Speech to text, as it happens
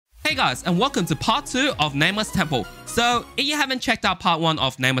Hey guys, and welcome to part 2 of Nameless Temple. So, if you haven't checked out part 1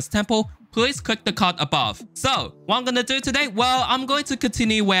 of Nameless Temple, please click the card above. So, what I'm gonna do today? Well, I'm going to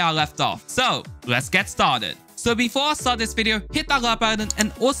continue where I left off. So, let's get started. So before I start this video, hit that like button,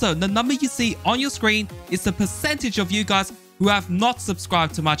 and also the number you see on your screen is the percentage of you guys who have not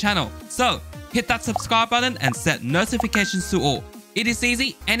subscribed to my channel. So, hit that subscribe button and set notifications to all. It is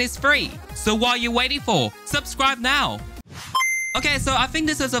easy and it's free. So what are you waiting for? Subscribe now! Okay, so I think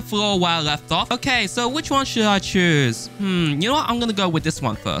this is a floor where I left off. Okay, so which one should I choose? You know what? I'm gonna go with this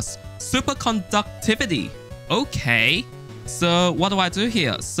one first. Superconductivity. Okay. So what do I do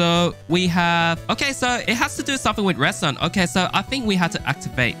here? So we have... Okay, so it has to do something with redstone. Okay, so I think we had to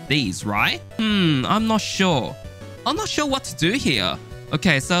activate these, right? I'm not sure. I'm not sure what to do here.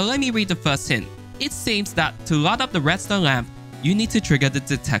 Okay, so let me read the first hint. It seems that to light up the redstone lamp, you need to trigger the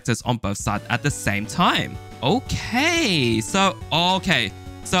detectors on both sides at the same time. Okay, so I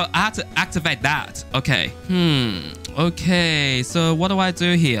had to activate that. Okay, okay, so what do I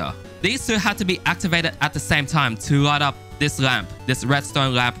do here? These two had to be activated at the same time to light up this lamp, this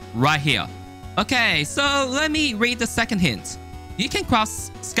redstone lamp right here. Okay, so let me read the second hint. You can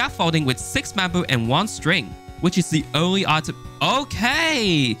craft scaffolding with 6 bamboo and 1 string, which is the only item.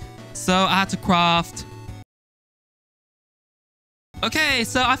 Okay, so I had to craft... Okay,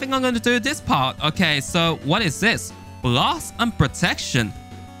 so I think I'm going to do this part. Okay, so what is this? Blast and protection.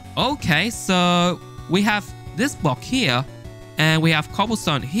 Okay, so we have this block here and we have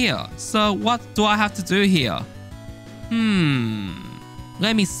cobblestone here. So what do I have to do here?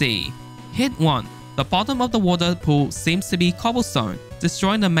 Let me see. Hint 1. The bottom of the water pool seems to be cobblestone.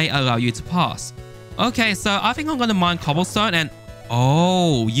 Destroying them may allow you to pass. Okay, so I think I'm going to mine cobblestone and...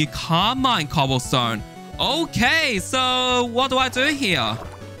 Oh, you can't mine cobblestone. Okay, so what do I do here?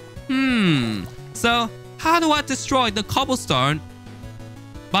 So how do I destroy the cobblestone?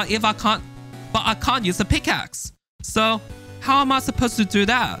 But I can't use a pickaxe. So how am I supposed to do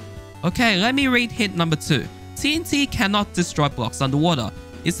that? Okay, let me read hint number 2. TNT cannot destroy blocks underwater.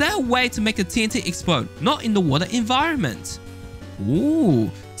 Is there a way to make a TNT explode, not in the water environment?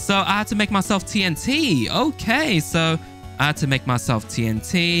 Ooh, so I had to make myself TNT. Okay, so I had to make myself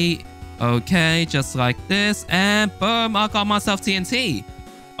TNT. Okay, just like this, and boom, I got myself TNT.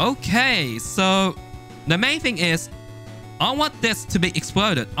 Okay, so the main thing is, I want this to be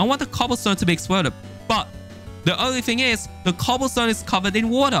exploded. I want the cobblestone to be exploded, but the only thing is, the cobblestone is covered in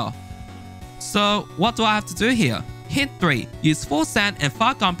water. So what do I have to do here? Hint 3, use 4 sand and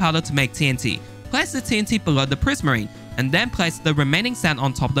 5 gunpowder to make TNT. Place the TNT below the prismarine, and then place the remaining sand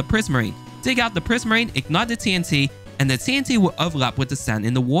on top of the prismarine. Dig out the prismarine, ignite the TNT, and the TNT will overlap with the sand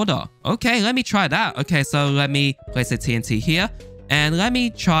in the water. Okay, let me try that. Okay, so let me place the TNT here. And let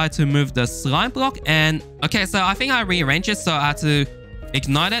me try to move the slime block. And okay, so I think I rearranged it. So I had to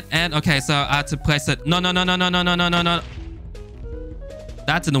ignite it. And okay, so I had to place it. No.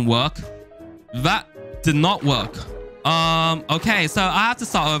 That didn't work. That did not work. Okay, so I have to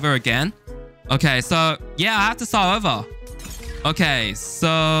start over again. Okay, so yeah, I have to start over. Okay,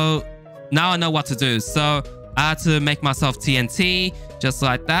 so now I know what to do. So I had to make myself TNT, just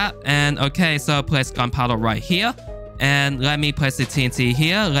like that. And okay, so place gunpowder right here. And let me place the TNT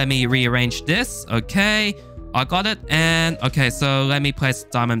here. Let me rearrange this. Okay, I got it. And okay, so let me place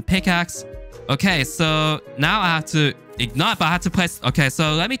diamond pickaxe. Okay, so now I have to ignite, but I have to place... Okay,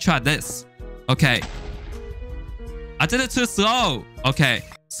 so let me try this. Okay. I did it too slow. Okay,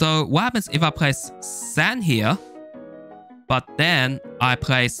 so what happens if I place sand here, but then I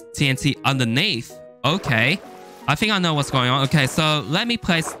place TNT underneath? Okay, I think I know what's going on. Okay, so let me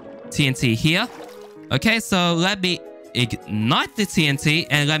place TNT here. Okay, so let me ignite the TNT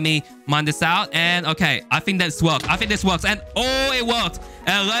and let me mine this out. And okay, I think this works. I think this works. And oh, it worked.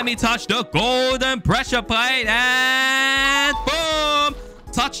 And let me touch the golden pressure plate. And boom!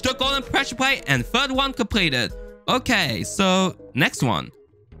 Touch the golden pressure plate. And third one completed. Okay, so next one.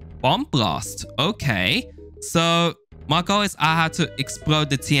 Bomb blast. Okay, so my goal is I have to explode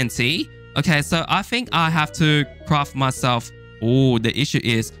the TNT. Okay, so I think I have to craft myself... Oh, the issue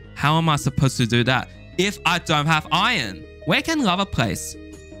is, how am I supposed to do that if I don't have iron? Where can lava place?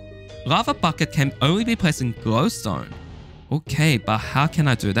 Lava bucket can only be placed in glowstone. Okay, but how can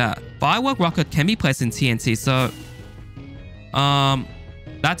I do that? Firework rocket can be placed in TNT, so...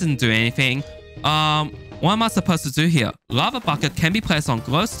 that didn't do anything. What am I supposed to do here? Lava bucket can be placed on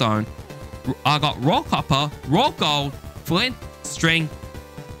glowstone. I got raw copper, raw gold, flint, string,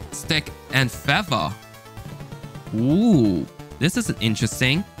 stick, and feather. Ooh, this is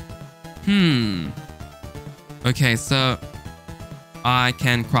interesting. Okay, so I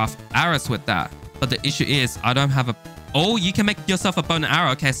can craft arrows with that. But the issue is I don't have a Oh, you can make yourself a bow and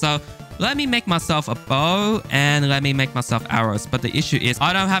arrow. Okay, so let me make myself a bow and let me make myself arrows. But the issue is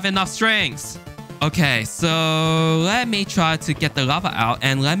I don't have enough strings. Okay, so let me try to get the lava out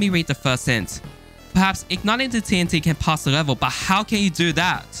and let me read the first hint. Perhaps igniting the TNT can pass the level, but how can you do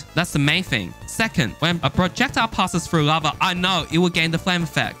that? That's the main thing. Second, when a projectile passes through lava, I know it will gain the flame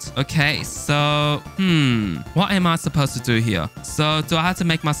effect. Okay, so, what am I supposed to do here? So, do I have to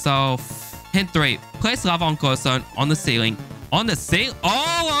make myself... Hint 3, place lava on glowstone on the ceiling. On the ceiling?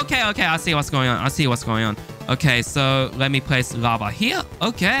 Oh, okay, I see what's going on. Okay, so let me place lava here.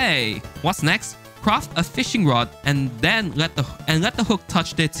 Okay, what's next? Craft a fishing rod and then let the hook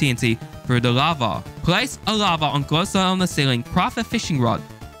touch the TNT through the lava. Place a lava on glowstone on the ceiling. Craft a fishing rod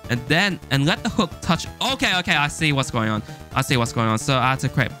and let the hook touch. Okay, I see what's going on. So I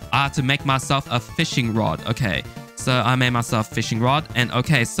have to make myself a fishing rod. Okay, so I made myself a fishing rod and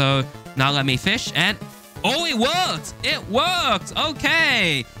okay, so now let me fish and oh, it worked! It worked!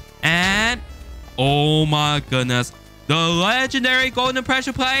 Okay, and oh my goodness, the legendary golden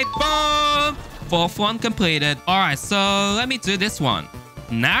pressure plate. Boom! 4th one completed. Alright, so let me do this one.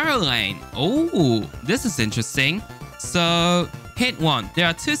 Narrow lane. Oh, this is interesting. So, hint 1. There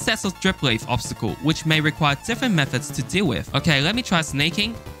are 2 sets of drip leaf obstacle, which may require different methods to deal with. Okay, let me try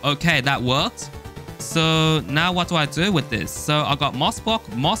sneaking. Okay, that worked. So, now what do I do with this? So, I got moss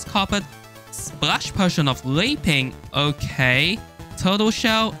block, moss carpet, splash potion of leaping. Okay, turtle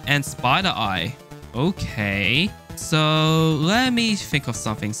shell, and spider eye. Okay, so let me think of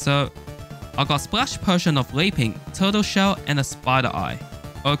something. So, I got splash potion of leaping, turtle shell, and a spider eye.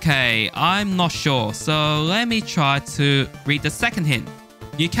 Okay, I'm not sure. So let me try to read the second hint.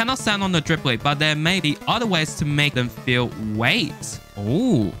 You cannot stand on the drip leaf, but there may be other ways to make them feel weight.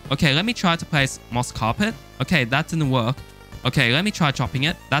 Oh, okay, let me try to place moss carpet. Okay, that didn't work. Okay, let me try chopping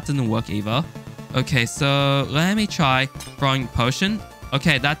it. That didn't work either. Okay, so let me try throwing potion.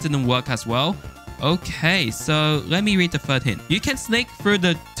 Okay, that didn't work as well. Okay, so let me read the third hint. You can sneak through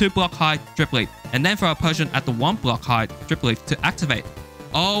the 2-block high drip leaf and then throw a potion at the 1-block high drip leaf to activate.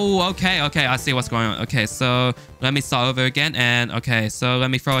 Oh, okay, I see what's going on. Okay, so let me start over again and okay, so let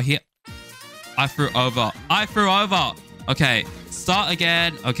me throw it here. I threw over. Okay, start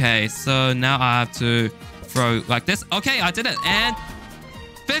again. Okay, so now I have to throw like this. Okay, I did it and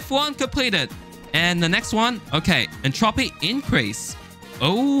 5th one completed. And the next one, okay, entropy increase.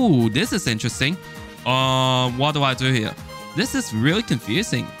 Oh, this is interesting. What do I do here? This is really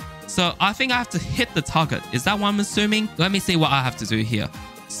confusing. So I think I have to hit the target. Is that what I'm assuming? Let me see what I have to do here.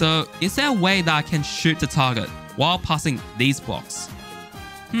 So is there a way that I can shoot the target while passing these blocks?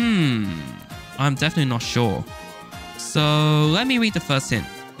 I'm definitely not sure. So let me read the first hint.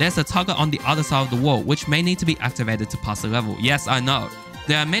 There's a target on the other side of the wall, which may need to be activated to pass the level. Yes, I know.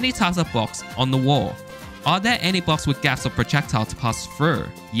 There are many types of blocks on the wall. Are there any blocks with gaps or projectile to pass through?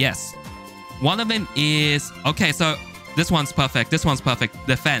 Yes. One of them is... Okay, so this one's perfect.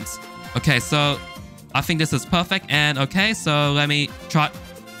 The fence. Okay, so I think this is perfect. And okay, so let me try...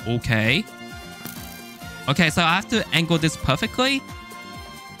 Okay. Okay, so I have to angle this perfectly.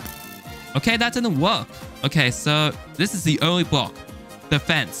 Okay, that didn't work. Okay, so this is the only block. The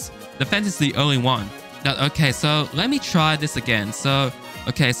fence. The fence is the only one. Okay, so let me try this again. So,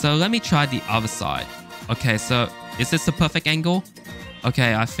 okay, so let me try the other side. Okay, so is this the perfect angle?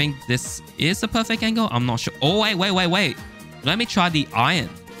 Okay, I think this is the perfect angle. I'm not sure. Oh, wait. Let me try the iron.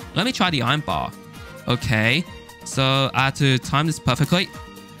 Let me try the iron bar. Okay, so I have to time this perfectly.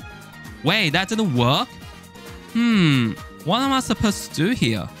 Wait, that didn't work? What am I supposed to do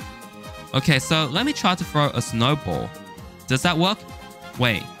here? Okay, so let me try to throw a snowball. Does that work?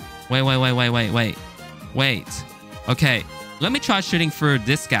 Wait. Okay, let me try shooting through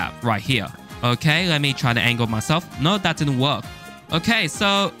this gap right here. Okay, let me try to angle myself. No, that didn't work. Okay,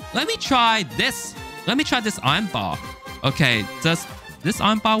 so let me try this. Let me try this iron bar. Okay, does this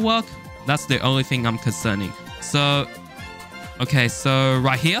iron bar work? That's the only thing I'm concerning. So, okay, so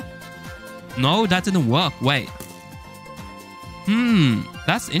right here. No, that didn't work. Wait.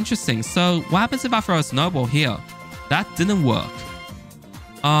 That's interesting. So what happens if I throw a snowball here? That didn't work.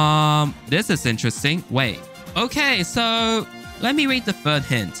 This is interesting. Wait. Okay, so let me read the third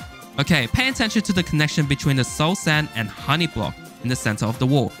hint. Okay, pay attention to the connection between the soul sand and honey block in the center of the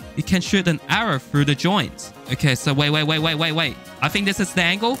wall. You can shoot an arrow through the joint. Okay, so wait. I think this is the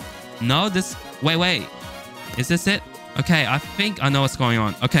angle. No, this... Wait. Is this it? Okay, I think I know what's going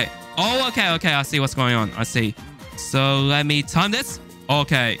on. Okay. Oh, okay. I see what's going on. I see. So let me time this.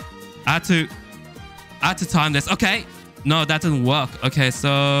 Okay. I had to time this. Okay. No, that didn't work. Okay,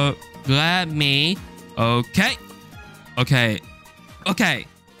 so let me... Okay.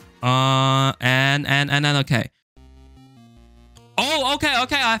 And then okay. Oh, okay.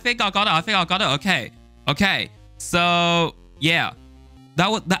 I think I got it. Okay. So, yeah.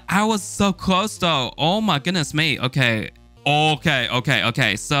 That I was so close though. Oh my goodness me. Okay.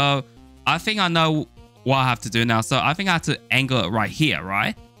 So, I think I know what I have to do now. So, I think I have to angle it right here,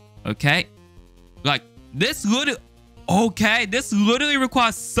 right? Okay. Like, this literally... Okay, this literally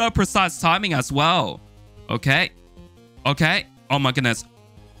requires so precise timing as well. Okay. Oh my goodness.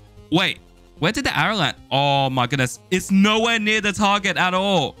 Wait, where did the arrow land? Oh my goodness. It's nowhere near the target at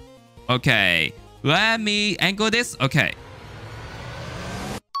all. Okay, let me angle this. Okay,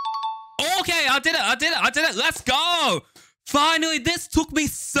 I did it. Let's go. Finally, this took me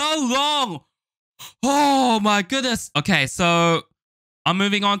so long. Oh my goodness. Okay, so I'm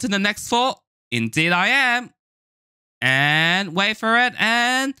moving on to the next floor. Indeed I am. And wait for it,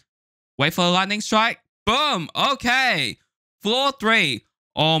 and wait for the lightning strike. Boom. Okay. Floor 3.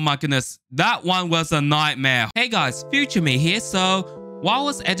 Oh my goodness. That one was a nightmare. Hey guys, Future Me here. So while I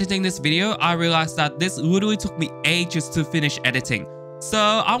was editing this video, I realized that this literally took me ages to finish editing. So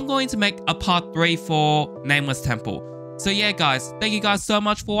I'm going to make a part 3 for Nameless Temple. So yeah guys, thank you guys so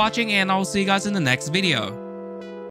much for watching, and I'll see you guys in the next video.